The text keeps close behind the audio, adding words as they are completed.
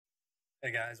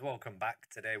Hey guys, welcome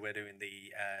back. Today we're doing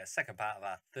the second part of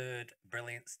our third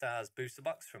Brilliant Stars booster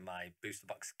box from my booster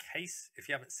box case. If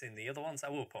you haven't seen the other ones, I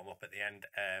will put them up at the end.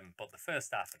 But the first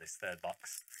half of this third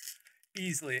box,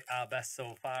 easily our best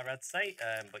so far, I'd say.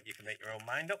 But you can make your own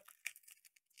mind up.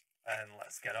 And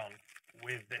let's get on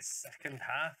with this second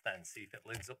half then. See if it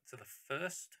lives up to the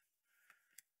first.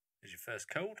 Here's your first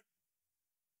code.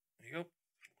 There you go.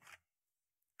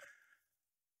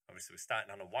 Obviously we're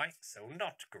starting on a white, so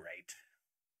not great.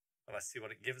 But let's see what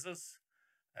it gives us.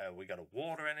 We got a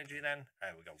water energy then.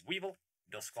 We got Weevil,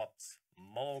 Dusclops,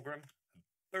 Morgrim,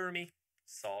 Burmy,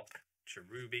 Sork,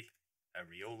 Cherubi, a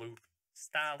Riolu,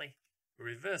 Starly, a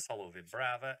Reverse Hollow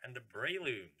Vibrava, and a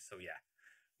Breloom. So yeah,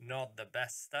 not the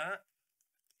best start.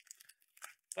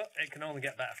 But it can only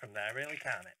get better from there, really,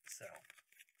 can't it? So,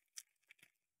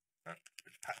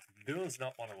 pack does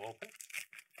not want to open.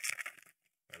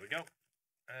 There we go.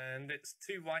 And it's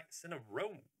two whites in a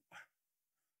row.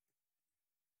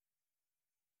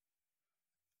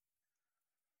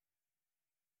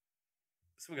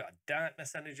 So we got a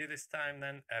Darkness Energy this time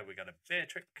then. We got a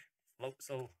Beatrick,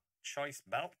 Floatzel, Choice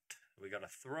Belt. We got a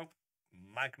Throat,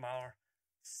 Magmar,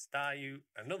 Staryu,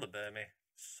 another Burmy,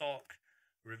 Sork,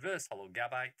 Reverse Hollow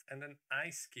Gabite, and an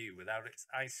Ice Cube without its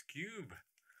Ice Cube.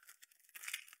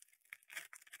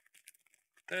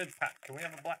 Third pack, can we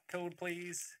have a black code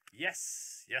please?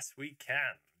 Yes, yes we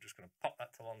can. I'm just going to pop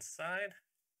that to one side.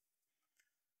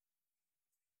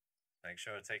 Make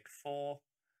sure I take 4.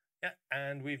 Yeah,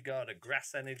 and we've got a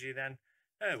Grass Energy then.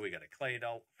 We got a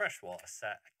Claydol, Freshwater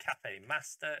Set, a Cafe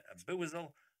Master, a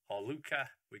Buizel, Holuka.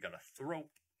 We got a Throat,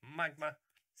 Magma,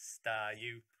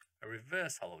 Staryu, a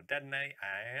Reverse Hollow Detonate,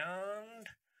 and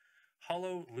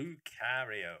Hollow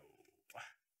Lucario.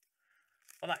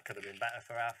 Well, that could have been better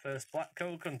for our first black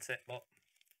code, couldn't it? But,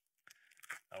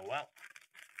 oh well.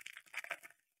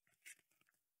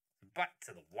 Back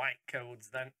to the white codes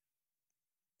then.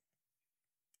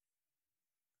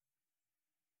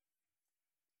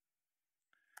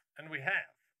 And we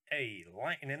have a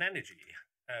Lightning Energy.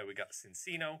 We got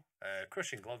Cincino,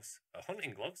 Crushing Gloves,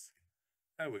 Hunting Gloves.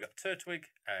 We got Turtwig,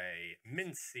 a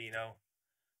Mincino,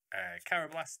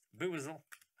 Carablast, Buizel,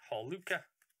 Holuka,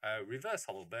 Reverse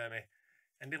Hollow Burmy,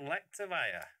 and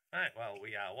Electivire. Right, well,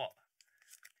 we are what?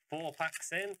 4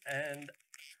 packs in, and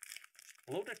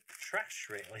a load of trash,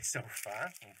 really, so far,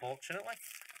 unfortunately.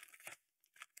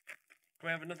 Can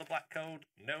we have another black code?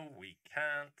 No, we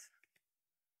can't.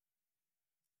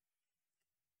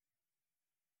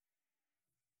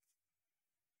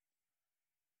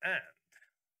 And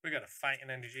we got a Fighting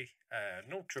Energy,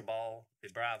 Nutra Ball,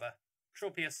 Vibrava,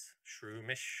 Tropius,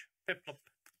 Shroomish, Piplup,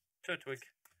 Turtwig,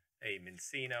 a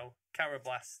Mincino,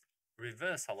 Carablast,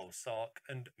 Reverse Hollow Sork,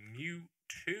 and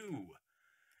Mewtwo.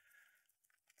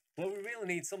 Well, we really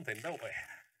need something, don't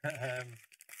we?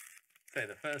 Say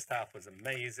the first half was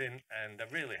amazing, and I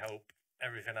really hope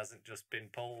everything hasn't just been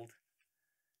pulled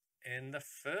in the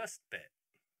first bit.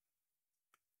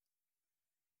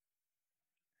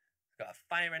 Got a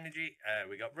Fire Energy.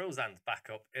 We got Roseanne's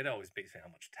backup. It always beats me how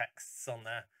much text's on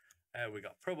there. We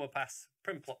got Probopass,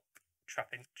 Primplop,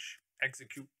 Trapinch,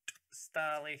 Execute,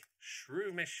 Starly,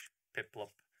 Shroomish, Piplup,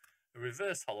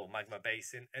 Reverse Hollow Magma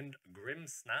Basin, and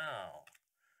Grimmsnarl.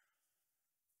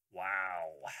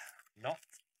 Wow. Not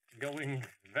going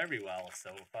very well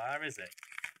so far, is it?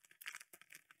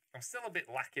 I'm still a bit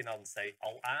lacking on, say,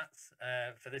 alt arts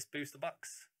for this booster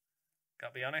box.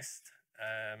 Gotta be honest.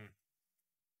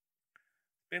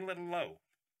 Been a little low.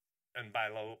 And by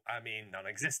low, I mean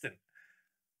non-existent.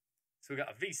 So we've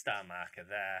got a V-Star marker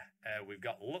there. We've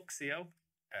got Luxio,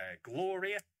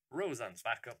 Gloria, Roseanne's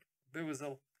backup,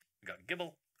 Buizel. We've got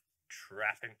Gibble,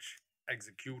 Trapinch,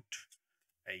 Execute,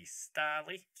 a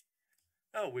Starly.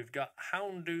 Oh, we've got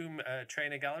Houndoom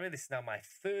Trainer Gallery. This is now my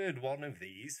third one of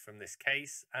these from this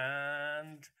case.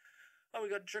 And, oh, we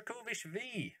got Dracovish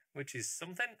V, which is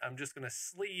something. I'm just going to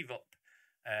sleeve up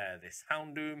this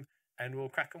Houndoom, and we'll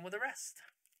crack on with the rest.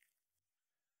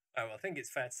 Oh, well, I think it's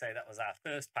fair to say that was our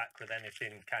first pack with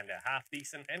anything kind of half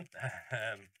decent in.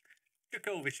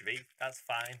 Dracovish V, that's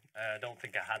fine. I don't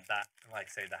think I had that. Like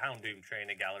I say, the Houndoom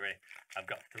Trainer Gallery, I've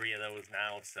got 3 of those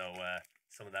now, so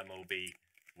some of them will be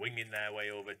winging their way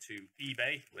over to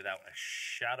eBay without a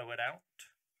shadow of doubt.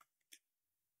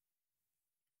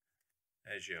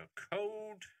 There's your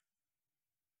code.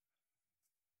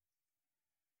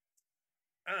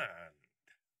 And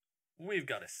we've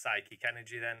got a Psychic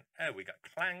Energy then. We got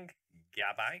Clang,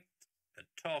 Gabite, a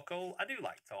Torkoal. I do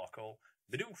like Torkoal.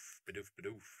 Bidoof, Bidoof,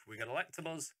 Bidoof. We got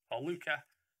Electabuzz, Holuka,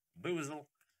 Buizel,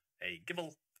 a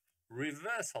Gibble,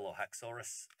 Reverse Hollow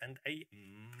Haxorus, and a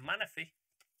Manaphy.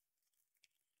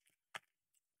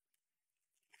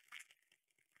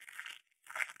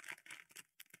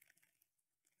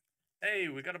 Hey,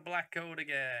 we got a black code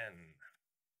again.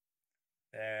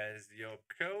 There's your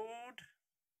code.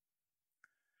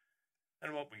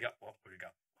 And what we got?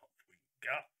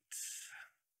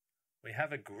 We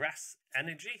have a Grass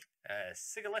Energy,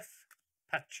 Sigalith,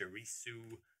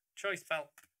 Pachirisu, Choice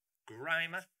Belt,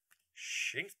 Grimer,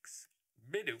 Shinx,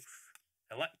 Bidoof,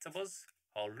 Electabuzz,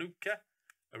 Holuka,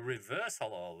 a reverse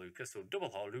Holo Holuka, so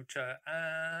double Holucha,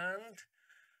 and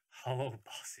Holo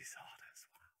Boss's Orders.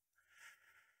 Wow.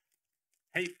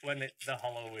 Hate when the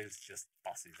Holo is just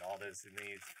Boss's Orders in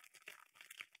these.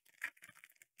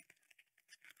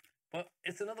 But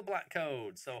it's another black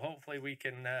code, so hopefully we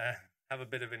can have a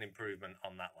bit of an improvement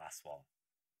on that last one.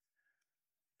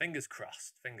 Fingers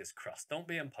crossed, fingers crossed. Don't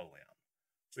be Empoleon.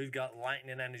 We've got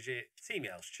Lightning Energy, Team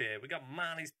Yell's Cheer. We've got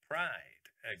Marnie's Pride,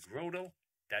 a Grodel,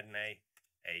 Dedenne,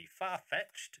 a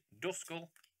Farfetch'd,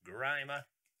 Duskull, Grimer.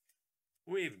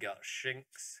 We've got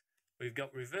Shinx. We've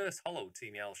got Reverse Holo,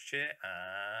 Team Yell's Cheer,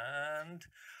 and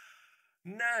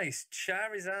nice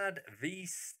Charizard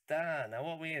V-Star. Now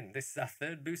what are we in? This is our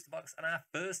third booster box and our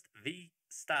first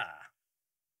V-Star.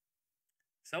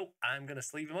 So I'm going to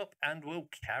sleeve him up and we'll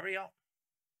carry on.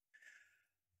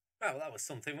 Well, that was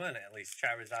something, wasn't it? At least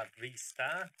Charizard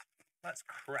V-Star. Let's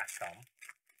crack on.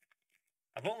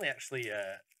 I've only actually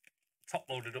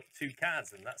top-loaded up 2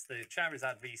 cards, and that's the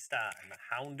Charizard V-Star and the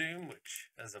Houndoom,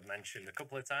 which, as I've mentioned a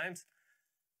couple of times,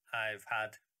 I've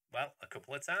had, well, a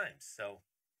couple of times. So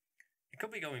it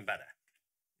could be going better,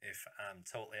 if I'm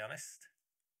totally honest.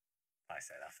 Like I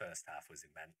say, that first half was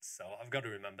immense, so I've got to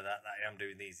remember that I am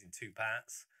doing these in 2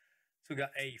 parts. So we've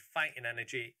got a Fighting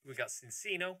Energy, we've got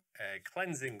Cincino,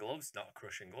 Cleansing Gloves, not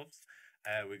Crushing Gloves.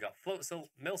 We've got Floatzel,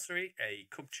 Milcery, a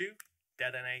Cubchoo,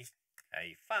 Dedenne,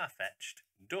 a Farfetch'd,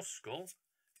 Duskull,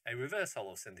 a Reverse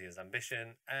Holo Cynthia's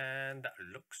Ambition, and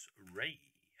Luxray.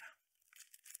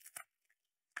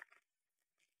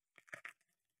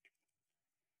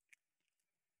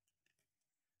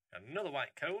 Another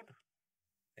white code.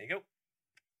 There you go.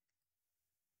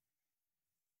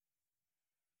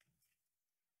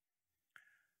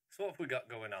 So what have we got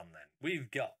going on then?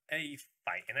 We've got a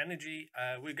Fighting Energy.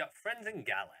 We've got Friends in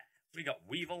Galar. We've got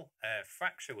Weevil,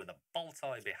 Fracture with a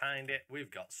Boltoy behind it. We've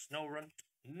got Snorunt,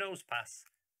 Nosepass,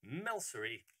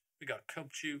 Milcery. We've got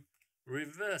Cubchoo,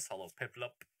 Reverse Holo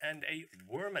Piplup, and a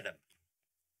Wormadam.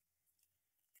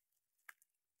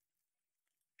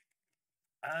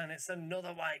 And it's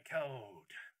another white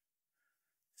code.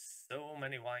 So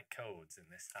many white codes in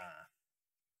this half.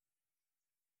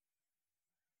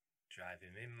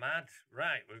 Driving me mad.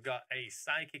 Right, we've got a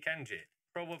Psychic Energy,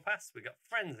 Probopass, we've got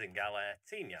Friends in Galar,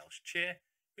 Team Yell's Cheer,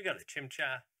 we've got a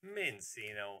Chimchar,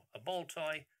 Mincino, a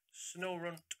Boltoy,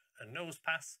 Snorunt, a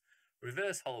Nosepass,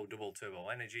 Reverse Holo Double Turbo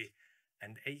Energy,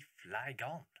 and a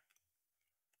Flygon.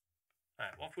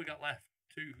 Right, what have we got left?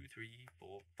 2, 3,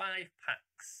 4, 5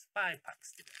 packs. 5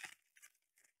 packs today.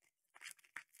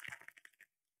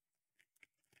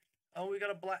 Oh, we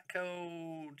got a black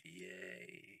code.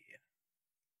 Yay.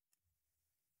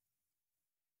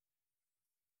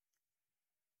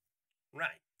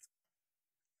 Right.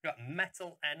 We got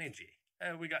Metal Energy.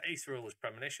 We got Ace Ruler's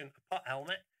Premonition, a Pot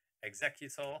Helmet,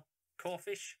 Executor,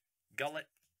 Corfish, Gollet,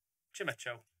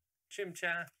 Chimecho,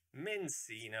 Chimchar,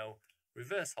 Mincino,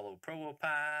 Reverse Holo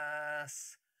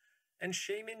Probopass, and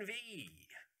Shaman V.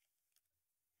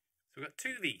 So we've got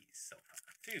 2 Vs so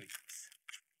far. 2 Vs.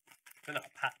 They're not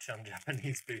a patch on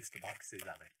Japanese booster boxes,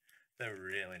 are they? They're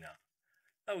really not.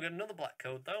 Oh, we've got another black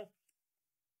code though.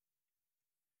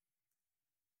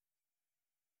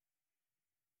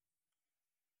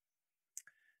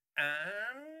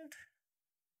 And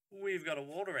we've got a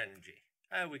Water Energy.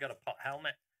 We've got a Pot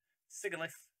Helmet,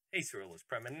 Sigalith, Ace Ruler's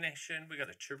Premonition. We've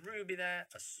got a Cherubi there,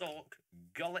 a Sork,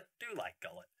 Gollet, do like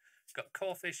Gollet. We've got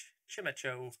Corfish,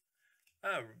 Chimecho,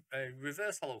 a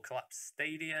Reverse Holo Collapse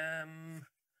Stadium,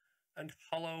 and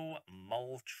Holo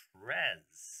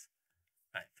Moltres.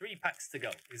 Right, 3 packs to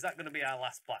go. Is that going to be our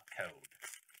last black code?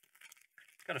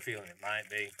 Got a feeling it might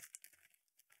be.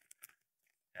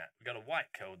 Yeah, we've got a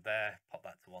white code there. Pop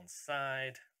that to one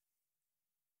side.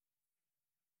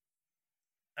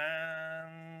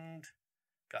 And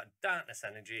got Darkness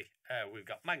Energy. We've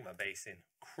got Magma Basin,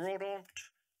 Crawdaunt.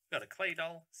 We've got a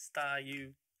Claydol,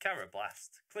 Staryu,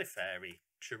 Carablast, Clefairy,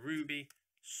 Cherubi,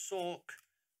 Sork.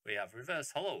 We have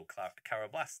Reverse Holo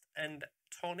Carablast and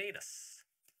Tornadus.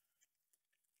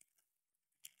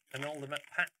 An ultimate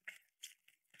pack.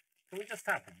 Can we just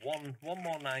have one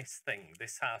more nice thing?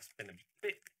 This half's been a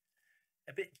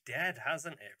bit dead,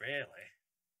 hasn't it, really?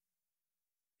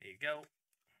 Here you go.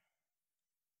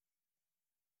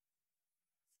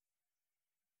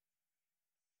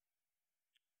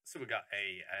 So we got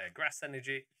a Grass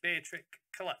Energy, Beatrick,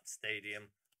 Collapse Stadium,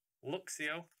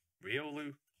 Luxio,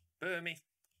 Riolu, Burmy,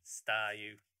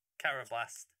 Staryu,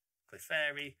 Carablast,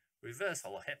 Clefairy, Reverse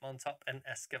Holo Hitmontop, and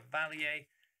Escavalier.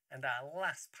 And our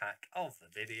last pack of the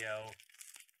video.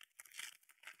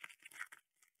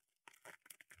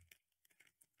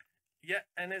 Yeah,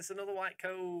 and it's another white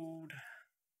code.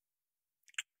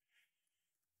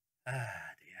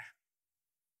 Ah, dear.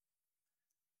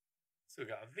 So we've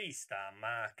got a V-Star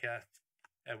marker.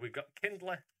 We've got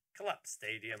Kindler, Collapse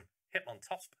Stadium,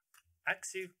 Hitmontop,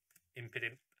 Axew,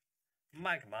 Impidimp,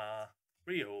 Magmar,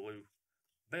 Riolu,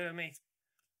 Burmy,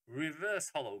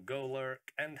 Reverse Holo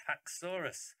Golurk, and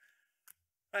Haxorus.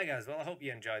 Right, guys, well, I hope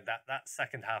you enjoyed that. That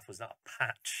second half was not a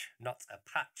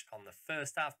patch on the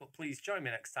first half, but please join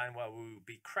me next time where we will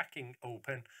be cracking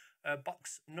open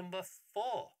box number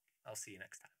 4. I'll see you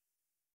next time.